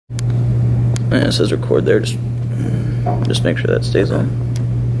And it says record there. Just make sure that stays on.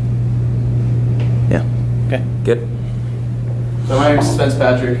 Yeah. Okay. Good. So my name is Spence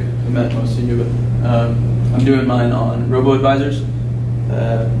Patrick. I met most of you, but I'm doing mine on robo-advisors.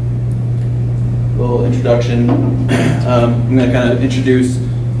 Little introduction. I'm going to kind of introduce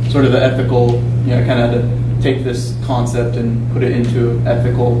sort of the ethical, kind of to take this concept and put it into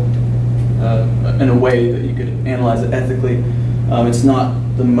ethical, in a way that you could analyze it ethically. It's not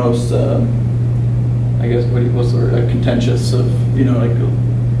the most, I guess, what's the word, contentious of, like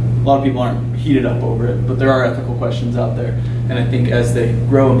a lot of people aren't heated up over it, but there are ethical questions out there. And I think as they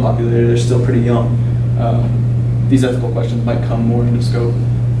grow in popularity, they're still pretty young. These ethical questions might come more into scope.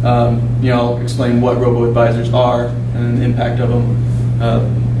 I'll explain what robo-advisors are and the impact of them.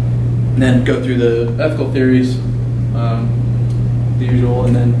 And then go through the ethical theories, the usual,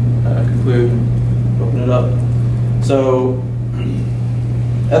 and then conclude and open it up. So,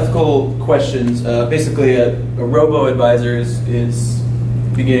 ethical questions. Basically, a robo-advisor is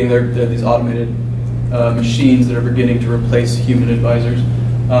beginning, they're these automated machines that are beginning to replace human advisors.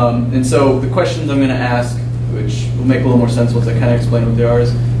 And so the questions I'm going to ask, which will make a little more sense once I kind of explain what they are,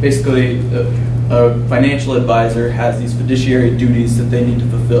 is basically a financial advisor has these fiduciary duties that they need to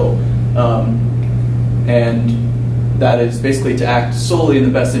fulfill. And that is basically to act solely in the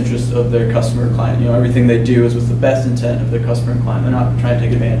best interest of their customer or client. Everything they do is with the best intent of their customer and client. They're not trying to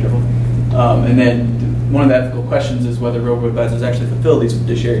take advantage of them. And then one of the ethical questions is whether robo-advisors actually fulfill these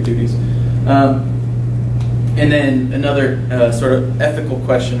fiduciary duties. And then another sort of ethical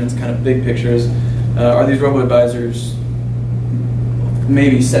question, it's kind of big picture, is are these robo-advisors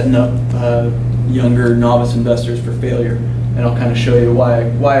maybe setting up younger novice investors for failure? And I'll kind of show you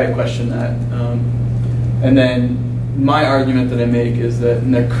why I question that. And then my argument that I make is that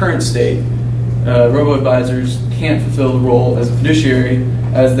in their current state, robo-advisors can't fulfill the role as a fiduciary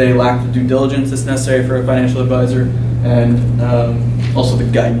as they lack the due diligence that's necessary for a financial advisor, and also the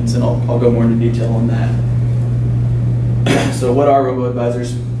guidance, and I'll go more into detail on that. So what are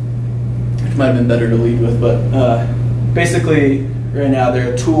robo-advisors? Which might have been better to lead with, but basically right now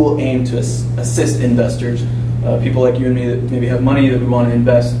they're a tool aimed to assist investors, people like you and me that maybe have money that we want to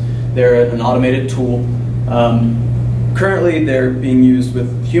invest. They're an automated tool. Currently they're being used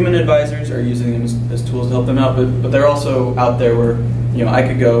with human advisors, or using them as tools to help them out, but they're also out there where I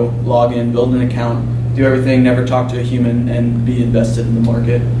could go, log in, build an account, do everything, never talk to a human, and be invested in the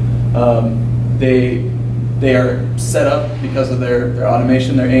market. They are set up because of their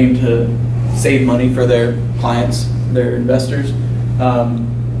automation. They're aimed to save money for their clients, their investors.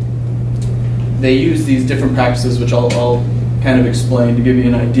 They use these different practices, which I'll kind of explain to give you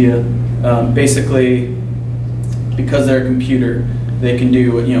an idea. Basically, because they're a computer, they can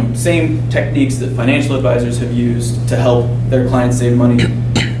do same techniques that financial advisors have used to help their clients save money.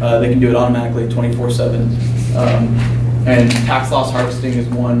 They can do it automatically 24/7. And tax loss harvesting is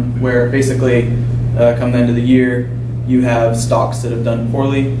one where basically come the end of the year, you have stocks that have done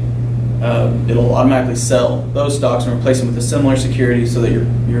poorly. It'll automatically sell those stocks and replace them with a similar security so that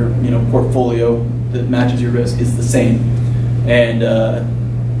your portfolio that matches your risk is the same. And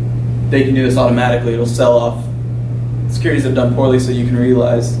they can do this automatically. It'll sell off securities that have done poorly so you can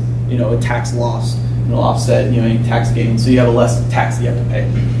realize a tax loss. It'll offset any tax gains, so you have a less tax that you have to pay.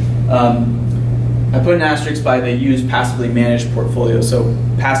 I put an asterisk by they use passively managed portfolios. So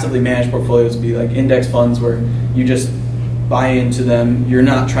passively managed portfolios would be like index funds where you just buy into them. You're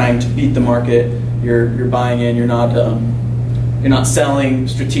not trying to beat the market. You're buying in. You're not selling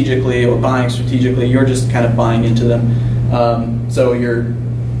strategically or buying strategically. You're just kind of buying into them. So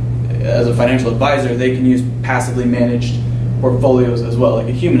as a financial advisor, they can use passively managed portfolios as well. Like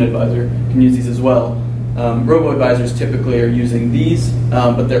a human advisor can use these as well. Robo-advisors typically are using these,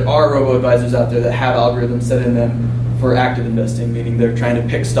 but there are robo-advisors out there that have algorithms set in them for active investing, meaning they're trying to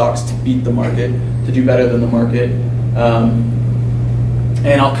pick stocks to beat the market, to do better than the market.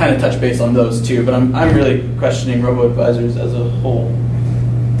 And I'll kind of touch base on those too, but I'm really questioning robo-advisors as a whole.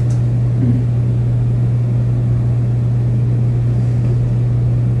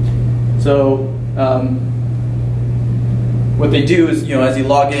 So what they do is, as you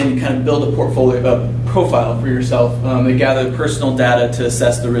log in, you kind of build a profile for yourself. They gather personal data to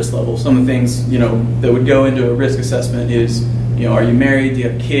assess the risk level. Some of the things that would go into a risk assessment is, are you married? Do you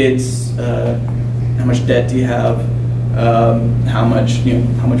have kids? How much debt do you have? How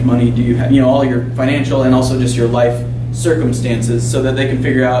much money do you have? All your financial and also just your life circumstances, so that they can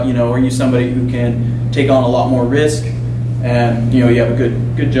figure out, are you somebody who can take on a lot more risk, and you have a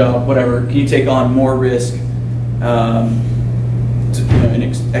good job, whatever. Can you take on more risk? In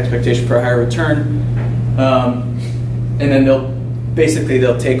expectation for a higher return, and then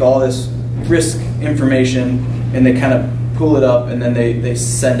they'll take all this risk information, and they kind of pull it up, and then they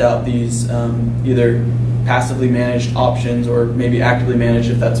send out these either passively managed options or maybe actively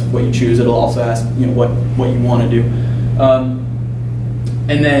managed if that's what you choose. It'll also ask what you want to do,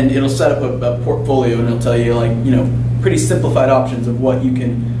 and then it'll set up a portfolio, and it'll tell you pretty simplified options of what you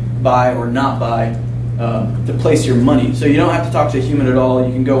can buy or not buy to place your money. So you don't have to talk to a human at all.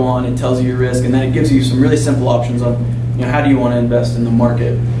 You can go on, it tells you your risk, and then it gives you some really simple options on how do you want to invest in the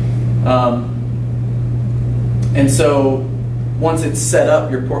market. And so once it's set up,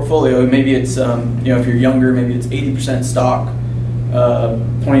 your portfolio, maybe it's if you're younger, maybe it's 80% stock,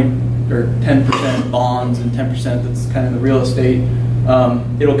 20 or 10% bonds, and 10% that's kind of the real estate.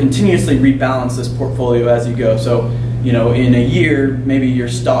 It'll continuously rebalance this portfolio as you go. So in a year, maybe your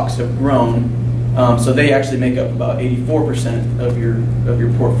stocks have grown, so they actually make up about 84% of your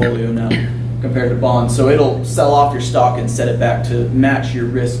portfolio now compared to bonds. So it'll sell off your stock and set it back to match your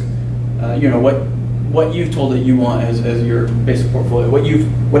risk. What you've told it you want as your basic portfolio,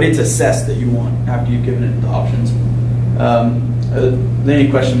 what it's assessed that you want after you've given it the options. Are there any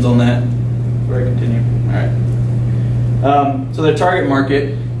questions on that before I continue? All right. So the target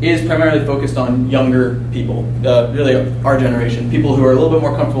market is primarily focused on younger people, really our generation, people who are a little bit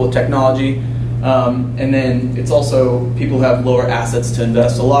more comfortable with technology, and then it's also people who have lower assets to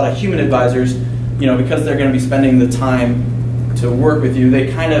invest. So a lot of human advisors, because they're going to be spending the time to work with you,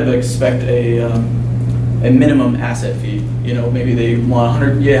 they kind of expect a minimum asset fee. Maybe they want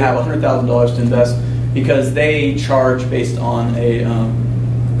have $100,000 to invest because they charge based on a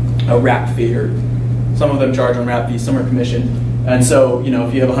wrap fee, or some of them charge on wrap fees, some are commission. And so,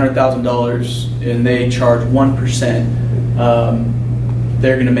 if you have $100,000 and they charge 1%,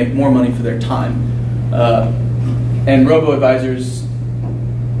 they're going to make more money for their time. And robo-advisors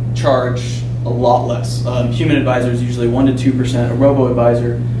charge a lot less. Human advisors usually 1 to 2%. A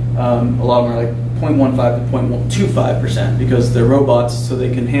robo-advisor, a lot of them are like 0.15 to 0.25% because they're robots, so they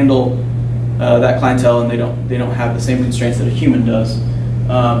can handle that clientele, and they don't have the same constraints that a human does.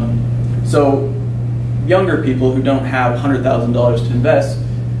 So younger people who don't have $100,000 to invest,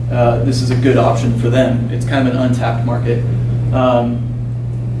 this is a good option for them. It's kind of an untapped market.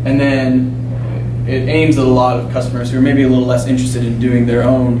 And then it aims at a lot of customers who are maybe a little less interested in doing their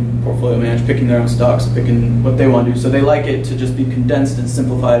own portfolio management, picking their own stocks, picking what they want to do. So they like it to just be condensed and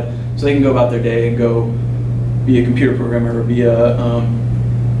simplified, so they can go about their day and go be a computer programmer or be a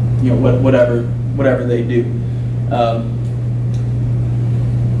whatever they do.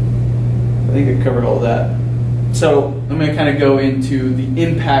 I think I covered all that. So I'm going to kind of go into the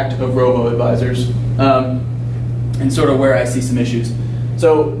impact of robo-advisors and sort of where I see some issues.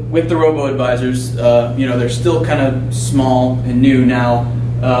 So with the robo-advisors, they're still kind of small and new now,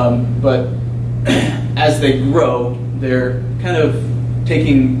 but as they grow, they're kind of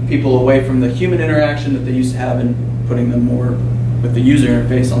taking people away from the human interaction that they used to have and putting them more with the user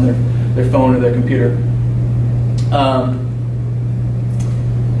interface on their phone or their computer.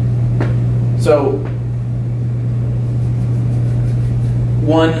 So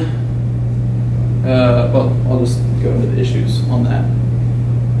I'll just go into the issues on that.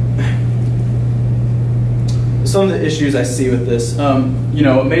 Some of the issues I see with this,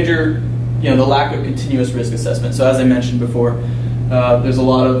 a major, the lack of continuous risk assessment. So as I mentioned before, there's a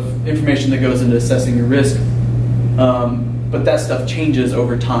lot of information that goes into assessing your risk, but that stuff changes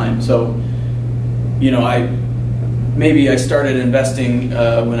over time. So, maybe I started investing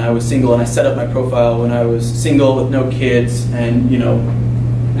when I was single, and I set up my profile when I was single with no kids, and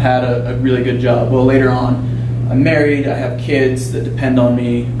had a really good job. Well, later on, I'm married, I have kids that depend on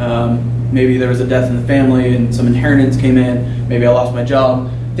me. Maybe there was a death in the family and some inheritance came in. Maybe I lost my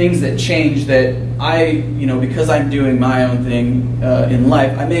job. Things that change that because I'm doing my own thing in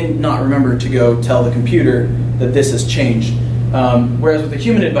life, I may not remember to go tell the computer that this has changed. Whereas with a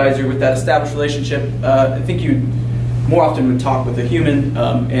human advisor, with that established relationship, I think you more often would talk with a human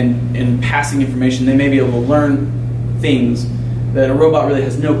and in passing information, they may be able to learn things that a robot really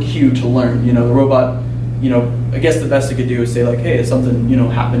has no cue to learn. The robot, I guess the best it could do is say like, hey, something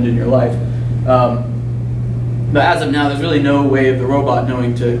happened in your life. But as of now, there's really no way of the robot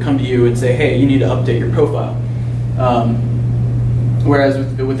knowing to come to you and say, hey, you need to update your profile. Whereas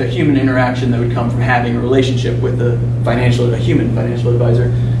with a human interaction that would come from having a relationship with a human financial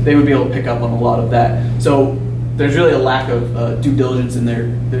advisor, they would be able to pick up on a lot of that. So there's really a lack of due diligence in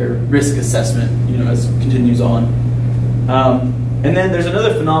their risk assessment, as it continues on. And then there's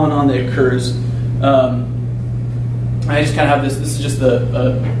another phenomenon that occurs. I just kind of have this is just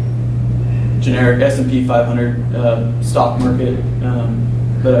the generic S&P 500 stock market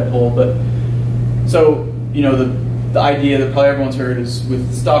that I pulled. But so, the idea that probably everyone's heard is with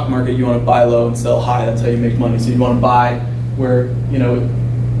the stock market, you want to buy low and sell high. That's how you make money. So you want to buy where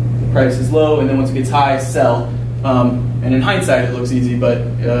the price is low, and then once it gets high, sell. And in hindsight, it looks easy, but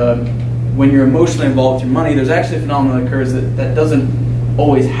when you're emotionally involved with your money, there's actually a phenomenon that occurs that doesn't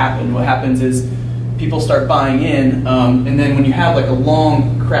always happen. What happens is people start buying in, and then when you have like a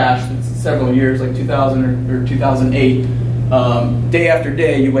long crash that's several years, like 2000 or 2008, day after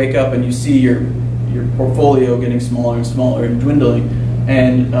day, you wake up and you see your portfolio getting smaller and smaller and dwindling.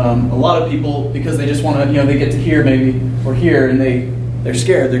 And a lot of people, because they just want to, they get to here maybe or here, and they're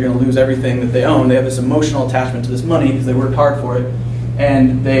scared they're going to lose everything that they own. They have this emotional attachment to this money because they worked hard for it,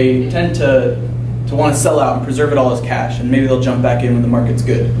 and they tend to want to sell out and preserve it all as cash, and maybe they'll jump back in when the market's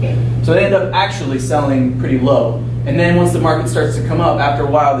good. So they end up actually selling pretty low. And then once the market starts to come up, after a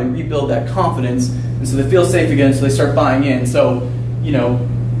while they rebuild that confidence, and so they feel safe again, so they start buying in. So,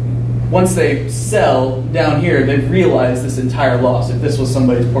 once they sell down here, they've realized this entire loss. If this was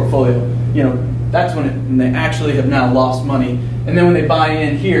somebody's portfolio, that's when they actually have now lost money. And then when they buy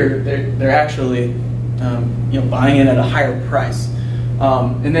in here, they're actually buying in at a higher price.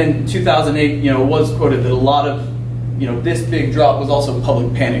 And then 2008, it was quoted that a lot of this big drop was also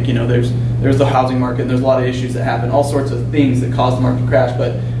public panic. There's the housing market, and there's a lot of issues that happen, all sorts of things that cause the market to crash.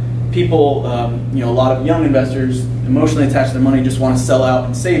 But people, a lot of young investors emotionally attached to their money just want to sell out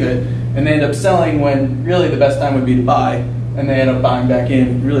and save it, and they end up selling when really the best time would be to buy, and they end up buying back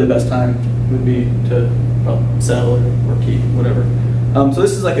in. Really the best time would be to sell or keep, whatever. So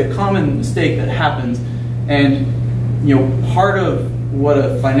this is like a common mistake that happens, and part of what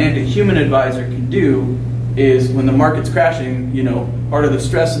a human advisor can do is when the market's crashing, part of the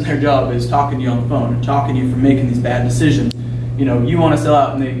stress in their job is talking to you on the phone and talking to you from making these bad decisions. You want to sell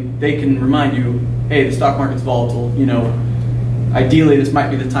out, and they can remind you, hey, the stock market's volatile, ideally this might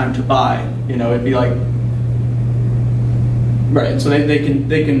be the time to buy. It'd be like, right, so they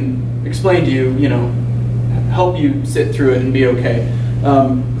can explain to you, help you sit through it and be okay.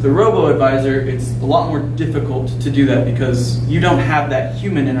 The robo-advisor, it's a lot more difficult to do that because you don't have that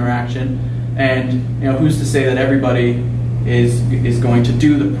human interaction, and who's to say that everybody is going to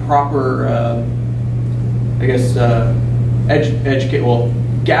do the proper,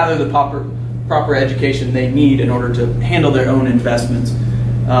 gather the proper education they need in order to handle their own investments.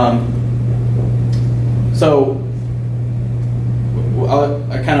 So I'm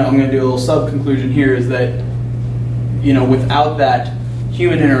going to do a little sub-conclusion here is that, without that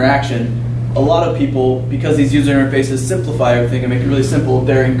human interaction, a lot of people, because these user interfaces simplify everything and make it really simple,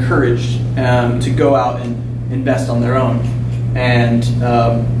 they're encouraged to go out and invest on their own. And,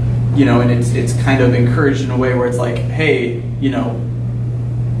 and it's kind of encouraged in a way where it's like, hey,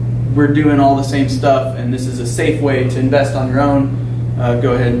 we're doing all the same stuff, and this is a safe way to invest on your own.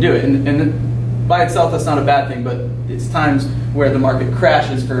 Go ahead and do it. And by itself, that's not a bad thing, but it's times where the market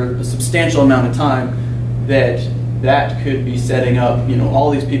crashes for a substantial amount of time that could be setting up,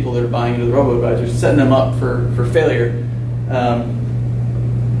 all these people that are buying into the robo-advisors, setting them up for failure.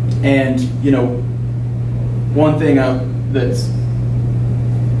 And, one thing that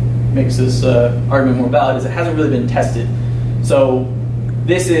makes this argument more valid is it hasn't really been tested. So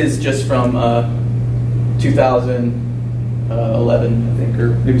this is just from 2011, I think, or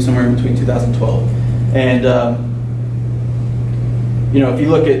maybe somewhere in between 2012. And if you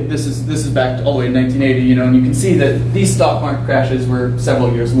look at this is back all the way to 1980, and you can see that these stock market crashes were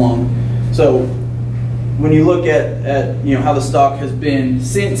several years long. So when you look at how the stock has been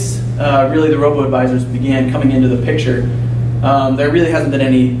since really the robo-advisors began coming into the picture, there really hasn't been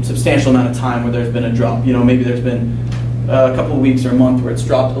any substantial amount of time where there's been a drop. Maybe there's been a couple of weeks or a month where it's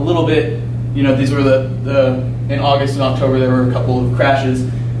dropped a little bit. These were in August and October there were a couple of crashes.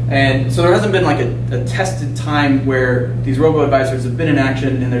 And so there hasn't been like a tested time where these robo-advisors have been in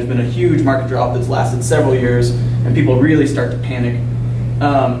action and there's been a huge market drop that's lasted several years and people really start to panic.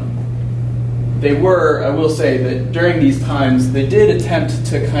 I will say that during these times, they did attempt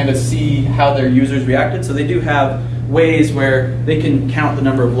to kind of see how their users reacted. So they do have ways where they can count the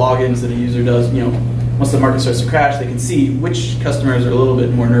number of logins that a user does. Once the market starts to crash, they can see which customers are a little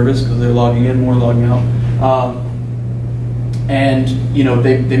bit more nervous because they're logging in more, logging out. And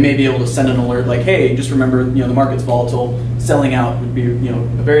they may be able to send an alert like, hey, just remember, the market's volatile. Selling out would be,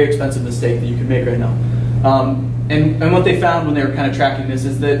 a very expensive mistake that you could make right now. And what they found when they were kind of tracking this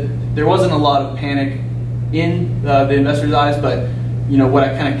is that there wasn't a lot of panic in the investors' eyes, but what I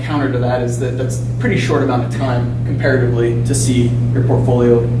kind of counter to that is that that's a pretty short amount of time comparatively to see your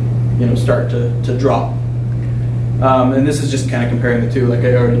portfolio, start to drop. And this is just kind of comparing the two, like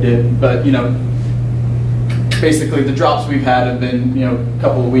I already did. But basically the drops we've had have been a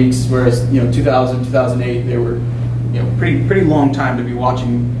couple of weeks, whereas 2000, 2008 they were pretty long time to be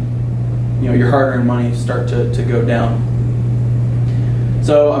watching your hard-earned money start to go down.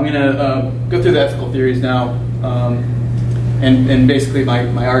 So I'm going to go through the ethical theories now, and basically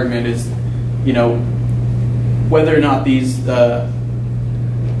my argument is, whether or not these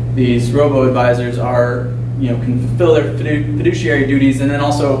robo-advisors are, can fulfill their fiduciary duties, and then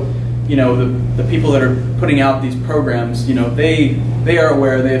also, the people that are putting out these programs, they are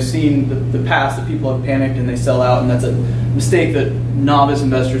aware, they have seen the past, that people have panicked and they sell out, and that's a mistake that novice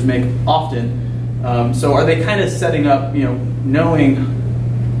investors make often. So are they kind of setting up, knowing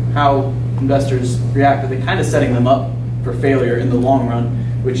how investors react, are they kind of setting them up for failure in the long run,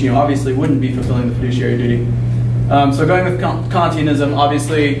 which obviously wouldn't be fulfilling the fiduciary duty. So going with Kantianism,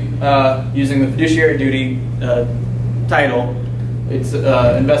 obviously using the fiduciary duty title, it's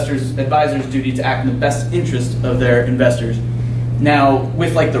advisors' duty to act in the best interest of their investors. Now,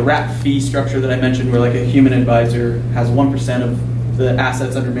 with like the wrap fee structure that I mentioned, where like a human advisor has 1% of the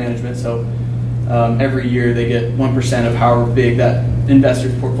assets under management, so every year they get 1% of however big that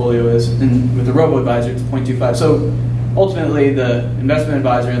investor's portfolio is, and with the robo-advisor it's 0.25. So ultimately the investment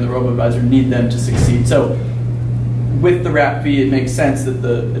advisor and the robo-advisor need them to succeed. So with the wrap fee, it makes sense that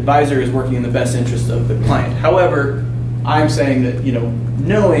the advisor is working in the best interest of the client. However, I'm saying that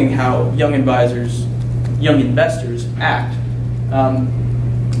knowing how young investors act, I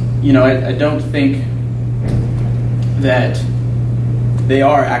don't think that they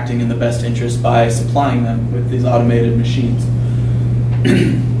are acting in the best interest by supplying them with these automated machines.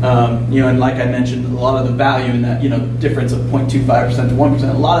 And like I mentioned, a lot of the value in that difference of 0.25% to 1%,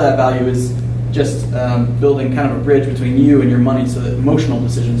 a lot of that value is just building kind of a bridge between you and your money so that emotional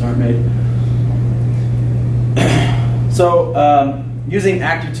decisions aren't made. So using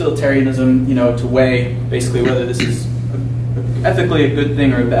act utilitarianism, to weigh basically whether this is ethically a good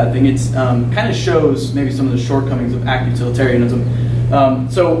thing or a bad thing, it's kind of shows maybe some of the shortcomings of act utilitarianism.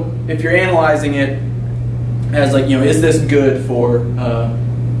 So if you're analyzing it as like, is this good for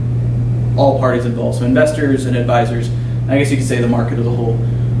all parties involved, so investors and advisors, I guess you could say the market as a whole.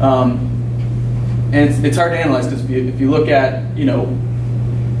 And it's hard to analyze because if you look at,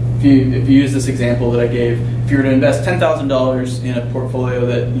 if you use this example that I gave, if you were to invest $10,000 in a portfolio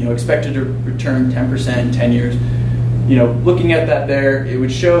that expected to return 10% in 10 years, looking at that there, it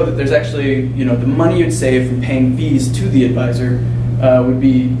would show that there's actually, the money you'd save from paying fees to the advisor would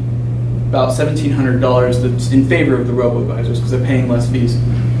be about $1,700 that's in favor of the robo-advisors because they're paying less fees.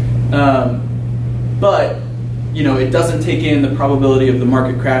 But it doesn't take in the probability of the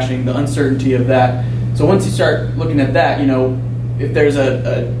market crashing, the uncertainty of that. So once you start looking at that, if there's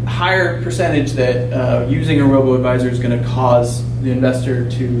a higher percentage that using a robo-advisor is going to cause the investor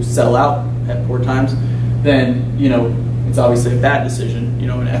to sell out at poor times, then it's obviously a bad decision.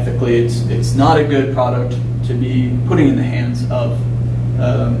 And ethically, it's not a good product to be putting in the hands of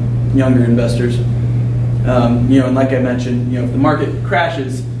younger investors. And like I mentioned, if the market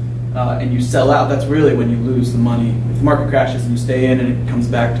crashes and you sell out, that's really when you lose the money. If the market crashes and you stay in and it comes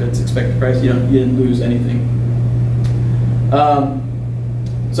back to its expected price, you didn't lose anything.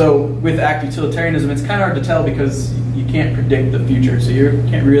 So with act utilitarianism, it's kind of hard to tell because you can't predict the future, so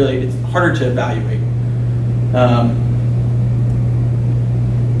it's harder to evaluate.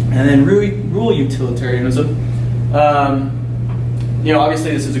 And then rule utilitarianism.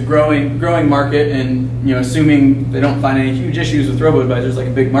 Obviously this is a growing market, and assuming they don't find any huge issues with robo-advisors like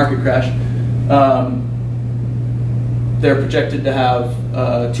a big market crash, they're projected to have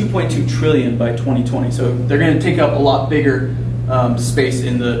 2.2 trillion by 2020. So they're going to take up a lot bigger space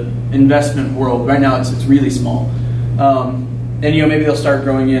in the investment world. Right now it's really small. And maybe they'll start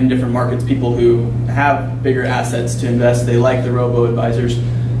growing in different markets. People who have bigger assets to invest, they like the robo-advisors.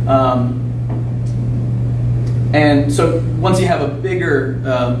 And so once you have a bigger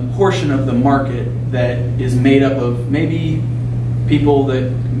portion of the market that is made up of maybe people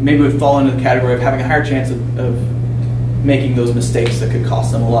that maybe would fall into the category of having a higher chance of making those mistakes that could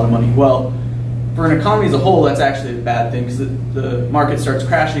cost them a lot of money. Well, for an economy as a whole, that's actually a bad thing because the market starts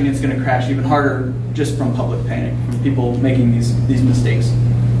crashing. It's going to crash even harder just from public panic, from people making these mistakes.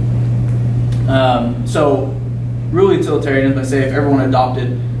 So rule utilitarianism, I say if everyone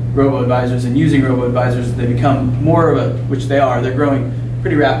adopted robo-advisors and using robo-advisors, they become more of a, which they are, they're growing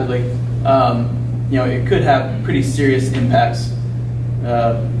pretty rapidly. It could have pretty serious impacts,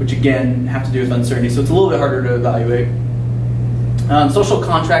 which again have to do with uncertainty. So it's a little bit harder to evaluate. Social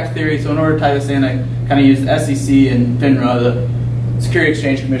contract theory. So in order to tie this in, I kind of used the SEC and FINRA, the Security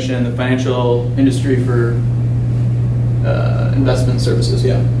Exchange Commission, the Financial Industry for Investment Services.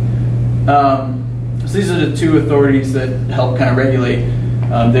 So these are the two authorities that help kind of regulate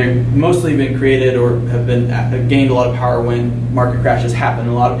They've mostly been created or have gained a lot of power when market crashes happen.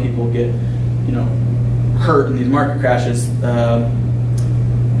 A lot of people get, hurt in these market crashes.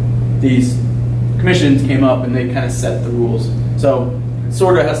 These commissions came up and they kind of set the rules. So it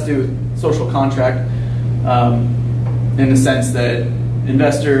sort of has to do with social contract in the sense that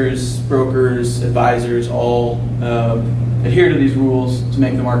investors, brokers, advisors all adhere to these rules to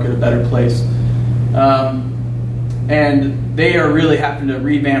make the market a better place. And they are really having to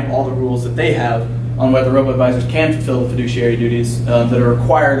revamp all the rules that they have on whether robo-advisors can fulfill the fiduciary duties that are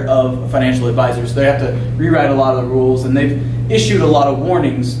required of a financial advisor. So they have to rewrite a lot of the rules, and they've issued a lot of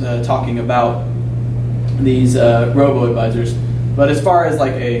warnings talking about these robo-advisors. But as far as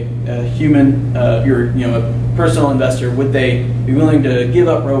like a human, a personal investor, would they be willing to give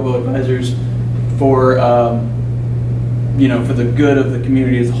up robo-advisors for for the good of the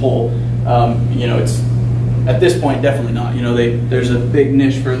community as a whole? It's at this point definitely not. There's a big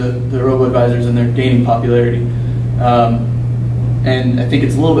niche for the robo-advisors, and they're gaining popularity. And I think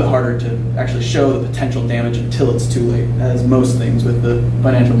it's a little bit harder to actually show the potential damage until it's too late. As most things with the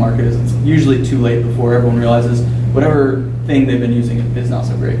financial market is, it's usually too late before everyone realizes whatever thing they've been using is not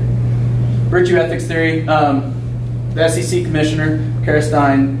so great. Virtue ethics theory. The SEC commissioner,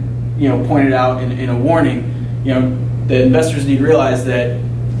 Karstein, pointed out in a warning, that investors need to realize that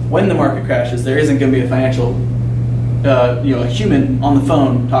when the market crashes, there isn't going to be a financial, a human on the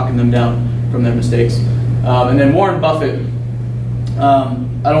phone talking them down from their mistakes. And then Warren Buffett,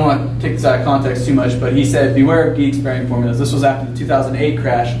 I don't want to take this out of context too much, but he said, "Beware of geeks bearing formulas." This was after the 2008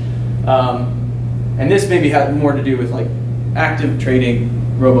 crash, and this maybe had more to do with like active trading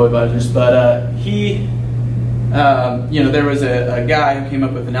robo-advisors. But there was a guy who came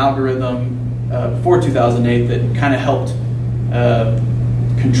up with an algorithm before 2008 that kind of helped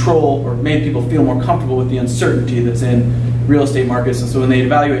control or made people feel more comfortable with the uncertainty that's in real estate markets. And so when they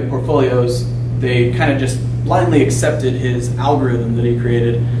evaluate portfolios, they kind of just blindly accepted his algorithm that he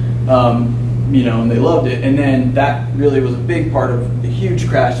created, and they loved it. And then that really was a big part of the huge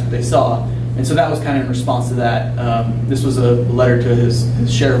crash that they saw. And so that was kind of in response to that. This was a letter to his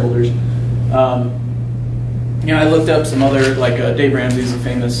shareholders. I looked up some other, like Dave Ramsey's a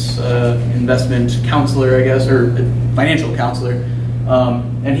famous investment counselor, I guess, or financial counselor.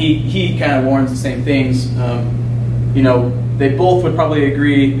 And he kind of warns the same things. They both would probably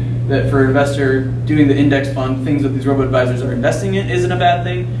agree that for an investor doing the index fund, things that these robo-advisors are investing in isn't a bad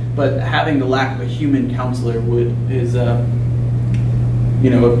thing, but having the lack of a human counselor is a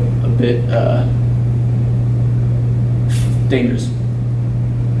bit dangerous.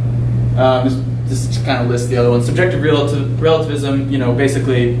 This kind of lists the other ones. Subjective relativism,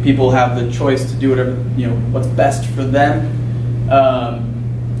 basically people have the choice to do whatever, what's best for them.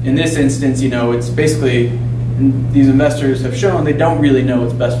 In this instance, it's basically these investors have shown they don't really know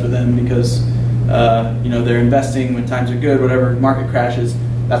what's best for them because, they're investing when times are good, whatever market crashes,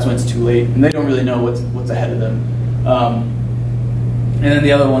 that's when it's too late, and they don't really know what's ahead of them. And then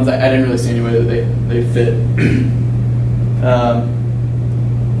the other ones, I didn't really see any way that they fit.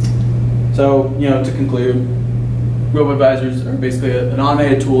 So, to conclude, robo-advisors are basically an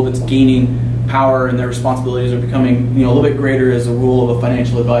automated tool that's gaining power, and their responsibilities are becoming a little bit greater as a role of a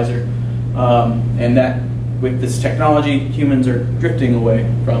financial advisor. And that with this technology, humans are drifting away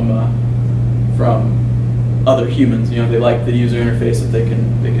from other humans. They like the user interface that they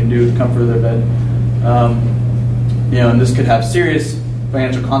can do with the comfort of their bed. And this could have serious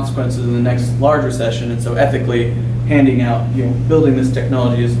financial consequences in the next large recession. And so ethically, handing out, building this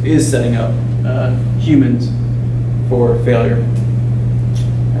technology is setting up humans for failure.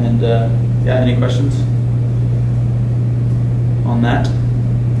 And any questions on that?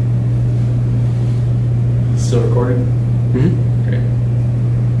 Still recording? Mm-hmm. Great.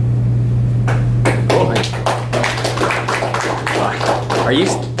 Cool.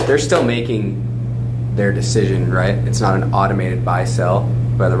 They're still making their decision, right? It's not an automated buy-sell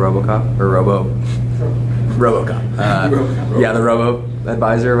by the Robocop or Robocop. Yeah, the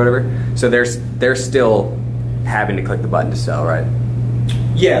robo-advisor or whatever. So they're still having to click the button to sell, right?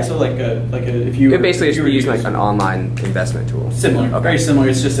 Yeah, so if you it basically is using like an online investment tool. Similar, okay. Very similar.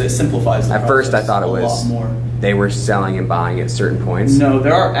 It's just it simplifies the At first, I thought it was a lot more. They were selling and buying at certain points. No,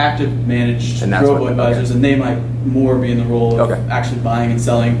 there are active managed robo-advisors, and they might more be in the role of actually buying and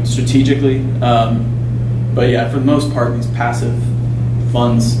selling strategically. But yeah, for the most part, these passive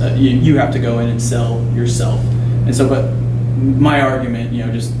funds, you have to go in and sell yourself. And so, but my argument,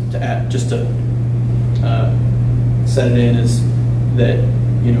 just to set it in is that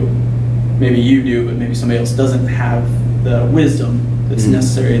maybe you do, but maybe somebody else doesn't have the wisdom that's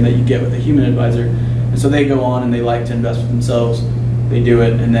necessary and that you get with a human advisor. And so they go on and they like to invest with themselves. they do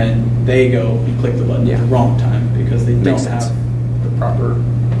it, and then they go and click the button at the wrong time because they Makes don't sense. have the proper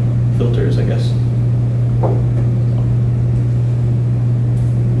filters, I guess.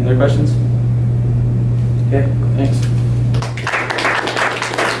 Any other questions? Okay, thanks.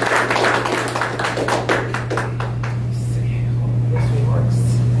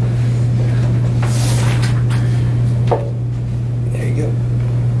 There you go.